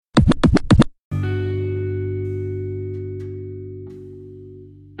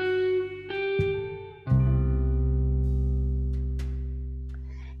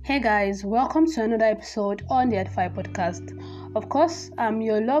Hey guys, welcome to another episode on the Edify podcast. Of course, I'm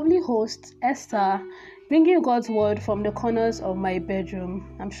your lovely host, Esther, bringing you God's word from the corners of my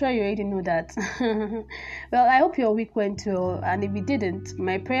bedroom. I'm sure you already know that. Well, I hope your week went well, and if it didn't,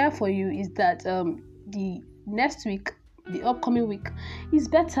 my prayer for you is that the next week, the upcoming week, is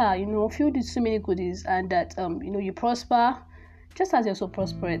better, filled with so many goodies, and that, you prosper just as you're so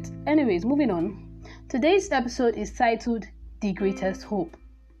prosperous. Anyways, moving on. Today's episode is titled The Greatest Hope.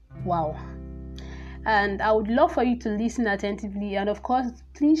 Wow. And I would love for you to listen attentively, and of course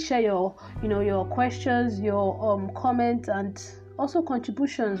please share your questions, your comments, and also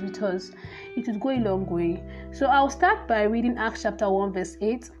contributions with us. It would go a long way. So I'll start by reading Acts chapter 1 verse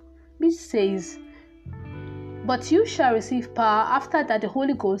 8, which says, "But you shall receive power after that the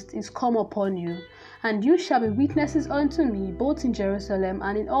Holy Ghost is come upon you, and you shall be witnesses unto me both in Jerusalem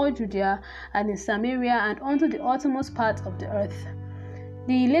and in all Judea and in Samaria and unto the uttermost part of the earth."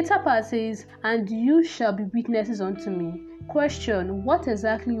 The later part says, "And you shall be witnesses unto me." Question: what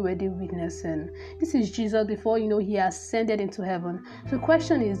exactly were they witnessing? This is Jesus before he ascended into heaven. So the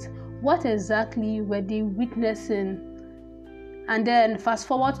question is, what exactly were they witnessing? And then fast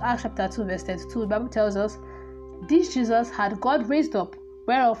forward to Acts chapter 2 verse 32. The Bible tells us, "This Jesus had God raised up,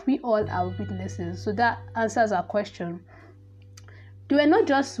 whereof we all are witnesses." So that answers our question. They were not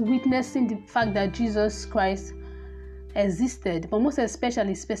just witnessing the fact that Jesus Christ existed, but most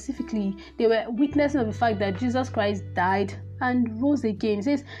especially, specifically, they were witnessing of the fact that Jesus Christ died and rose again. It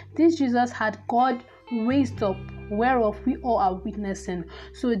says, "This Jesus had God raised up, whereof we all are witnessing."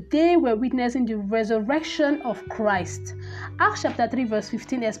 So they were witnessing the resurrection of Christ. Acts chapter 3 verse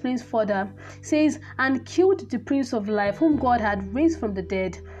 15 explains further. It says, "And killed the Prince of Life, whom God had raised from the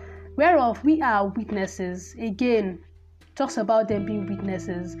dead, whereof we are witnesses." Again, talks about them being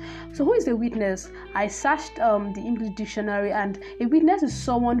witnesses. So who is a witness? I searched the English dictionary, and a witness is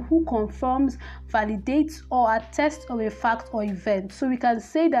someone who confirms, validates, or attests of a fact or event. So we can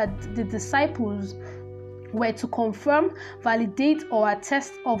say that the disciples were to confirm, validate, or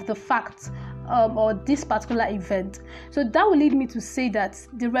attest of the fact or this particular event. So that will lead me to say that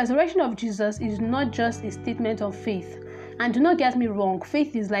the resurrection of Jesus is not just a statement of faith. And do not get me wrong,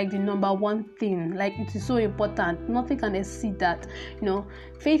 faith is like the number one thing. Like, it is so important. Nothing can exceed that.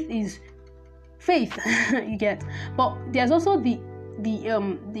 Faith is faith. You get. But there's also the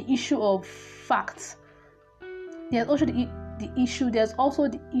issue of facts. There's also the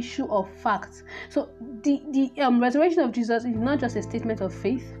issue of facts. So the resurrection of Jesus is not just a statement of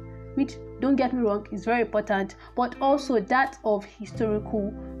faith, which, don't get me wrong, is very important, but also that of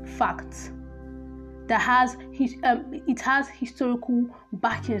historical facts. That has historical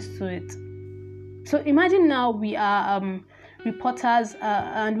backings to it. So imagine now we are reporters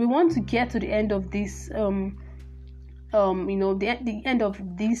and we want to get to the end of this the end of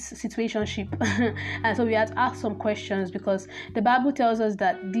this situationship. And so we had to ask some questions, because the Bible tells us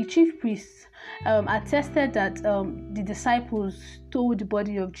that the chief priests attested that the disciples stole the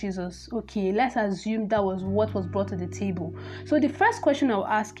body of Jesus. Okay, let's assume that was what was brought to the table. So the first question I'll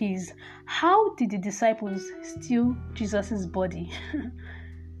ask is, how did the disciples steal Jesus's body?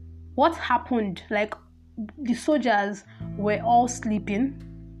 What happened? Like, the soldiers were all sleeping,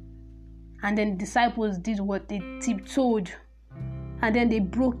 and then the disciples did what? They tiptoed, and then they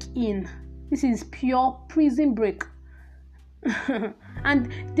broke in. This is pure prison break.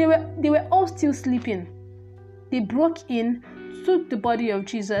 And they were all still sleeping. They broke in, took the body of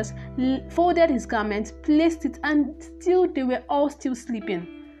Jesus, folded his garment, placed it, and still they were all still sleeping.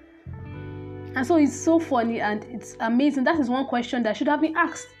 And so it's so funny and it's amazing. That is one question that should have been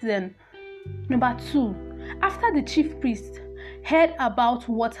asked then. Number 2, after the chief priest heard about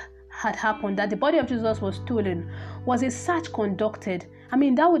what had happened, that the body of Jesus was stolen, was a search conducted? I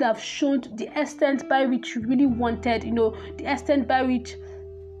mean, that would have shown the extent by which you really wanted, the extent by which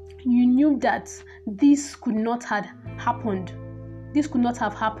you knew that this could not have happened. This could not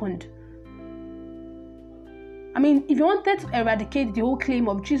have happened. I mean, if you wanted to eradicate the whole claim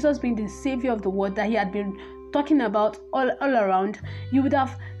of Jesus being the savior of the world that he had been talking about all around, you would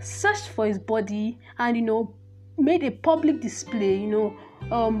have searched for his body and, made a public display,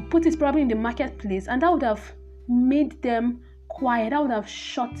 put it probably in the marketplace, and that would have made them quiet. That would have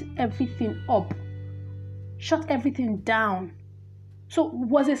shut everything up, shut everything down. So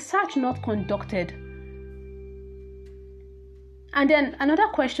was a search not conducted? And then another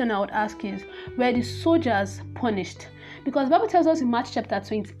question I would ask is, were the soldiers punished? Because the Bible tells us in Matthew chapter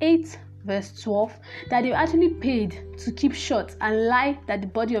 28 verse 12 that they were actually paid to keep shut and lie that the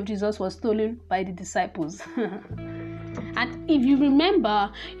body of Jesus was stolen by the disciples. And if you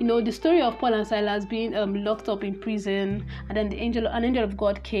remember, the story of Paul and Silas being locked up in prison, and then an angel of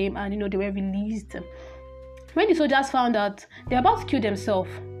God came, and they were released. When the soldiers found out, they were about to kill themselves.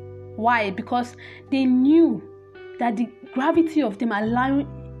 Why? Because they knew that the gravity of them allowing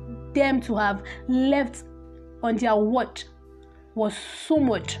them to have left on their watch was so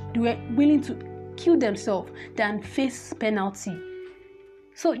much. They were willing to kill themselves than face penalty.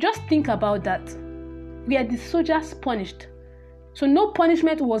 So just think about that. Were the soldiers punished? So no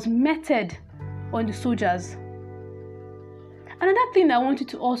punishment was meted on the soldiers. Another thing I want you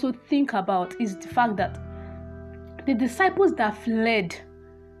to also think about is the fact that the disciples that fled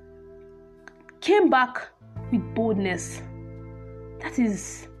came back with boldness. That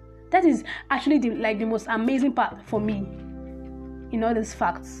is actually the most amazing part for me in all these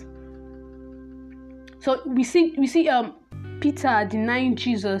facts. So we see Peter denying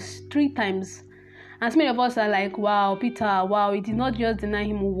Jesus 3 times. And so many of us are like, wow, Peter, wow, he did not just deny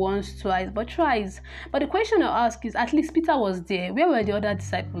him once, twice, but thrice. But the question I ask is, at least Peter was there. Where were the other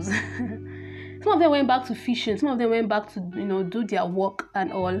disciples? Some of them went back to fishing. Some of them went back to, do their work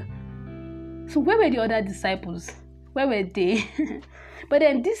and all. So where were the other disciples? Where were they? But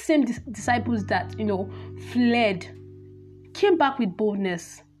then these same disciples that, fled, came back with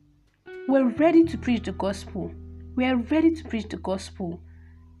boldness. Were ready to preach the gospel. Were ready to preach the gospel.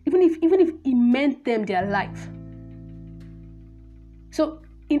 Even if it meant them their life. So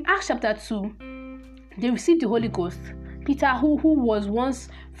in Acts chapter 2, they received the Holy Ghost. Peter, who was once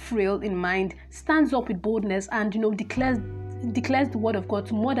frail in mind, stands up with boldness and declares the word of God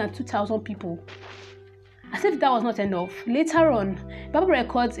to more than 2,000 people. As if that was not enough, later on, the Bible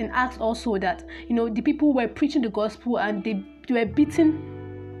records in Acts also that the people were preaching the gospel and they were beaten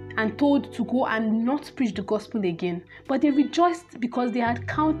and told to go and not preach the gospel again. But they rejoiced because they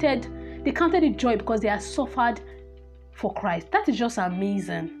counted it joy because they had suffered for Christ. That is just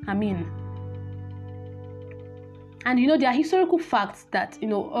amazing. I mean, and there are historical facts that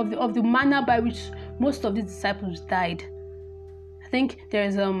of the manner by which most of these disciples died. I think there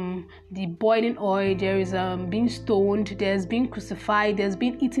is the boiling oil, there is being stoned, there's being crucified, there's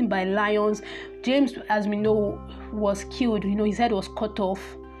being eaten by lions. James, as we know, was killed. His head was cut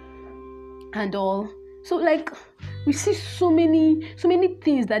off and all. So we see so many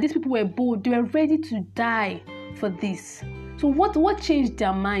things that these people were bold. They were ready to die for this. So what changed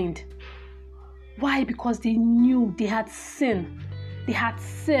their mind? Why? Because they knew they had sin. They had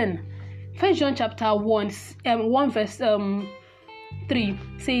sin. 1 John chapter 1 verse 3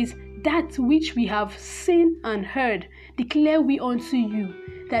 says, "That which we have seen and heard declare we unto you,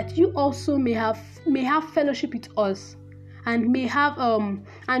 that you also may have fellowship with us, and may have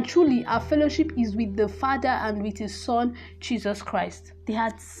and truly our fellowship is with the Father and with His Son Jesus Christ." They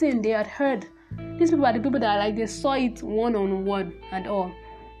had sinned. They had heard. These people are the people that they saw it one-on-one and all.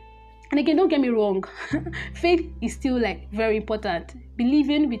 And again, don't get me wrong, faith is still very important.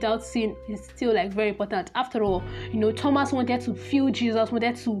 Believing without sin is still very important. After all, Thomas wanted to feel Jesus,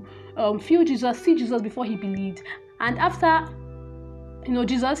 see Jesus before he believed. And after,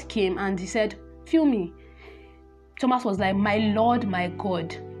 Jesus came and he said, "Feel me." Thomas was like, "My Lord, my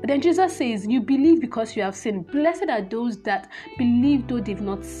God." But then Jesus says, "You believe because you have sinned. Blessed are those that believe though they've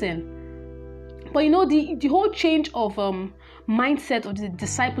not sinned." But the whole change of mindset of the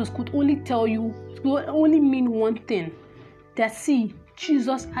disciples could only mean one thing. That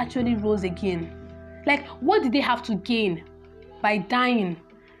Jesus actually rose again. What did they have to gain by dying?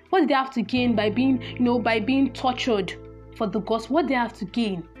 What did they have to gain by being tortured for the gospel? What did they have to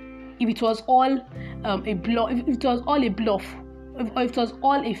gain? If it was all a bluff, if it was all a bluff, or if it was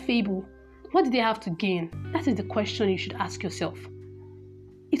all a fable, what did they have to gain? That is the question you should ask yourself.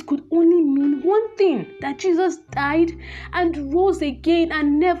 It could only mean one thing, that Jesus died and rose again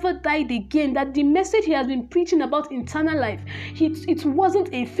and never died again. That the message he has been preaching about eternal life, it wasn't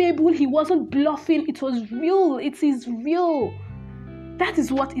a fable, he wasn't bluffing, it was real, it is real. That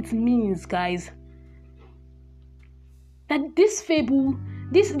is what it means, guys. That this fable,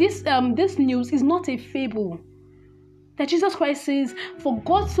 this news is not a fable. That Jesus Christ says, "For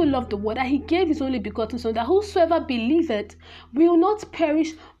God so loved the world that he gave his only begotten Son, that whosoever believeth will not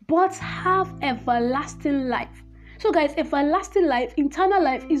perish but have everlasting life." So guys, everlasting life, eternal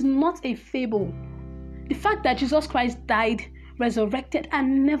life is not a fable. The fact that Jesus Christ died, resurrected,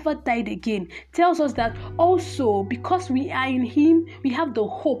 and never died again tells us that also because we are in him, we have the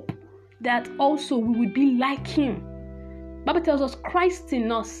hope that also we would be like him. Bible tells us Christ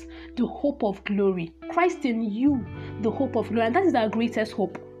in us, the hope of glory. Christ in you, the hope of glory. And that is our greatest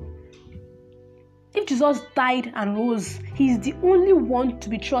hope. If Jesus died and rose, he is the only one to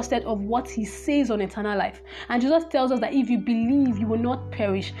be trusted of what he says on eternal life. And Jesus tells us that if you believe, you will not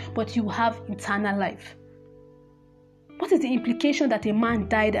perish, but you have eternal life. What is the implication that a man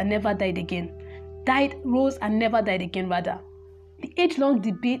died and never died again? Died, rose, and never died again, rather. The age-long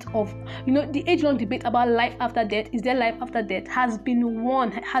debate about life after death, is there life after death, has been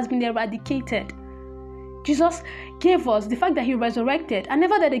won, has been eradicated. Jesus gave us the fact that he resurrected and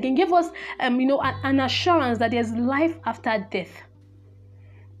never died again, gave us an assurance that there's life after death.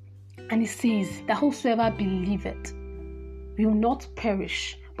 And he says that whosoever believeth will not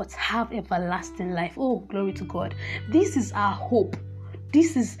perish but have everlasting life. Oh, glory to God. This is our hope.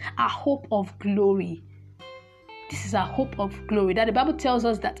 This is our hope of glory. This is our hope of glory. That the Bible tells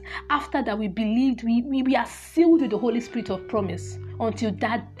us that after that we believed, we are sealed with the Holy Spirit of promise until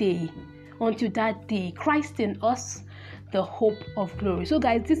that day. Until that day, Christ in us, the hope of glory. So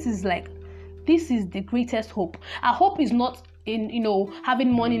guys, this is the greatest hope. Our hope is not in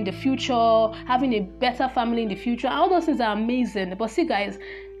having money in the future, having a better family in the future. All those things are amazing. But see guys,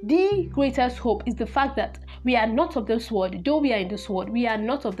 the greatest hope is the fact that we are not of this world. Though we are in this world, we are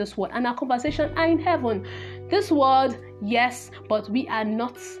not of this world, and our conversations are in heaven. This world, yes, but we are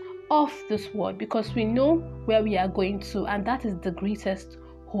not of this world, because we know where we are going to, and that is the greatest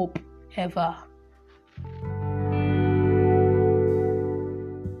hope ever.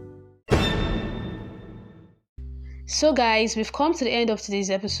 So guys, we've come to the end of today's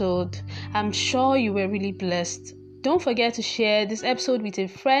episode. I'm sure you were really blessed. Don't forget to share this episode with a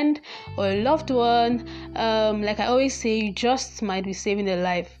friend or a loved one. Like I always say, you just might be saving a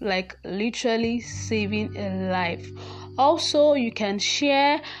life, like literally saving a life. Also, you can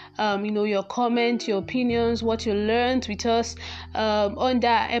share, your comments, your opinions, what you learned with us on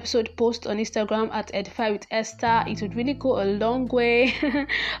that episode post on Instagram at Edify with Esther. It would really go a long way.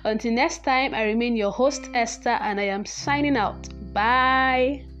 Until next time, I remain your host, Esther, and I am signing out.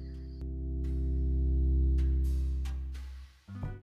 Bye.